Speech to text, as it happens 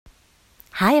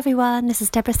Hi everyone, this is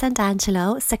Deborah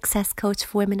Santangelo, Success Coach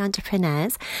for Women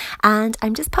Entrepreneurs, and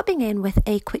I'm just popping in with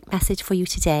a quick message for you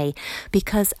today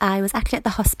because I was actually at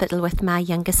the hospital with my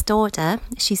youngest daughter.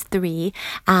 She's 3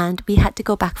 and we had to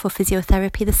go back for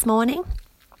physiotherapy this morning.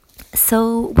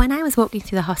 So when I was walking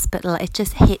through the hospital, it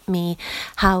just hit me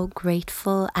how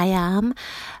grateful I am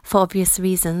for obvious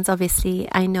reasons. Obviously,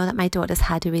 I know that my daughter's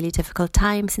had a really difficult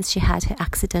time since she had her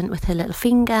accident with her little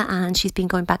finger and she's been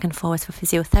going back and forth for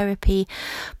physiotherapy.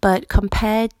 But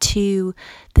compared to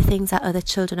the things that other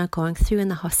children are going through in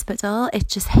the hospital, it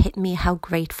just hit me how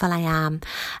grateful I am.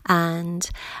 And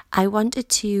I wanted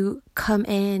to come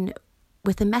in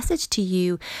with a message to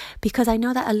you because I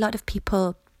know that a lot of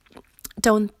people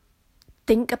don't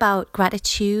think about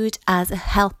gratitude as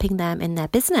helping them in their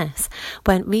business,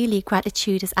 when really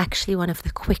gratitude is actually one of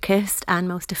the quickest and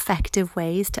most effective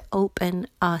ways to open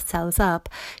ourselves up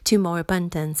to more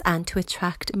abundance and to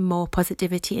attract more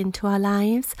positivity into our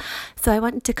lives. So I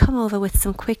wanted to come over with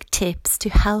some quick tips to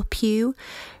help you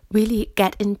really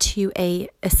get into a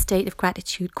state of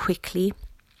gratitude quickly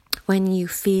when you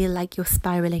feel like you're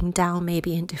spiraling down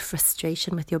maybe into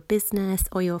frustration with your business,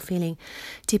 or you're feeling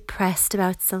depressed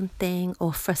about something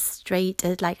or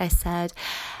frustrated, like I said.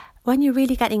 When you're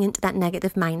really getting into that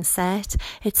negative mindset,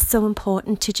 it's so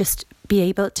important to just be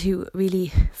able to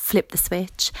really flip the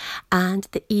switch. And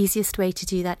the easiest way to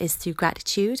do that is through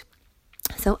gratitude.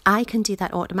 So I can do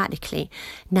that automatically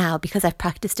now because I've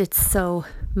practiced it so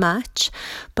much.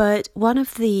 But one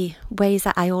of the ways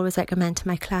that I always recommend to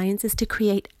my clients is to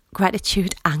create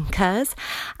gratitude anchors.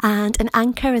 And an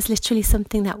anchor is literally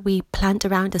something that we plant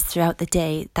around us throughout the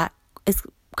day that is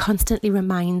constantly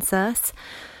reminds us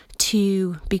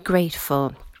to be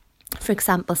grateful. For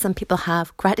example, some people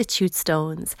have gratitude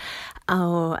stones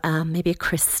or maybe a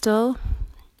crystal,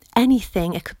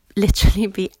 anything. It could literally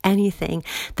be anything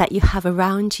that you have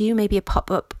around you, maybe a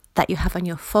pop-up that you have on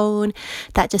your phone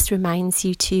that just reminds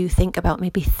you to think about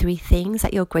maybe 3 things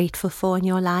that you're grateful for in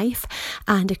your life.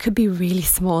 And it could be really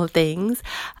small things,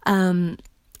 the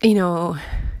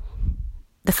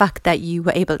fact that you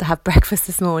were able to have breakfast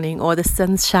this morning, or the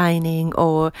sun's shining,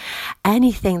 or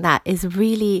anything that is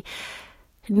really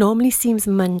normally seems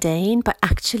mundane but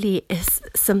actually is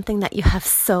something that you have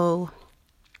so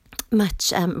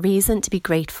much reason to be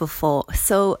grateful for.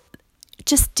 So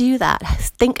just do that.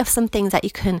 Think of some things that you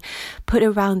can put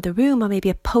around the room, or maybe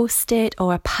a post-it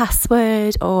or a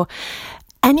password or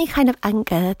any kind of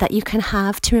anchor that you can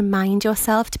have to remind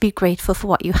yourself to be grateful for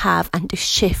what you have and to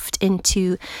shift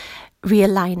into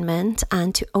realignment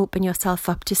and to open yourself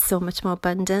up to so much more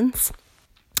abundance.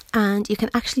 And you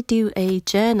can actually do a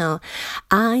journal.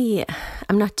 I'm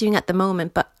not doing it at the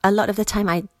moment, but a lot of the time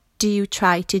I do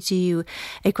try to do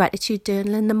a gratitude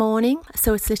journal in the morning.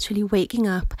 So it's literally waking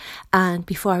up, and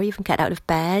before I even get out of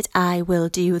bed, I will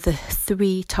do the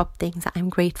 3 top things that I'm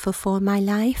grateful for in my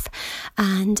life.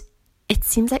 And it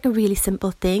seems like a really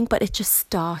simple thing, but it just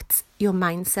starts your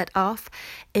mindset off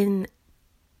in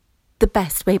the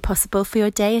best way possible for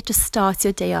your day. It just starts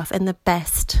your day off in the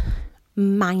best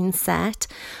mindset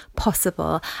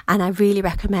possible, and I really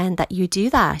recommend that you do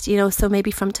that. So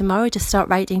maybe from tomorrow just start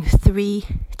writing 3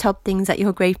 top things that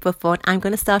you're grateful for. And I'm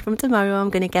going to start from tomorrow. I'm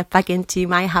going to get back into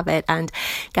my habit and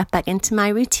get back into my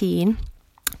routine,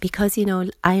 because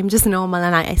I am just normal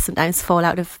and I sometimes fall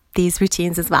out of these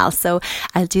routines as well. So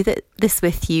I'll do this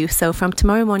with you. So from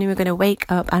tomorrow morning we're going to wake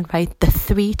up and write the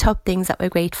 3 top things that we're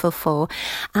grateful for.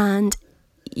 And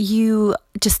you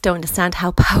just don't understand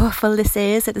how powerful this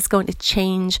is. It is going to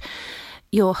change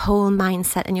your whole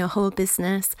mindset and your whole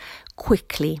business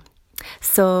quickly.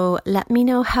 So let me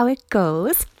know how it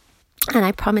goes. And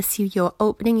I promise you're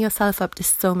opening yourself up to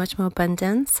so much more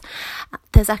abundance.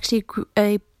 There's actually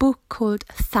a book called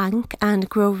Thank and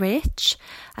Grow Rich.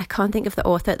 I can't think of the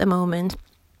author at the moment,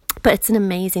 but it's an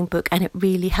amazing book, and it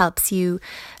really helps you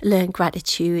learn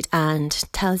gratitude and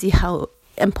tells you how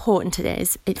important it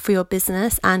is for your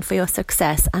business and for your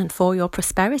success and for your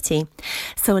prosperity.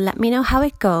 So let me know how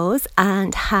it goes,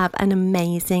 and have an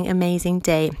amazing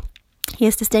day.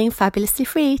 Here's to staying fabulously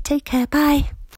free. Take care. Bye.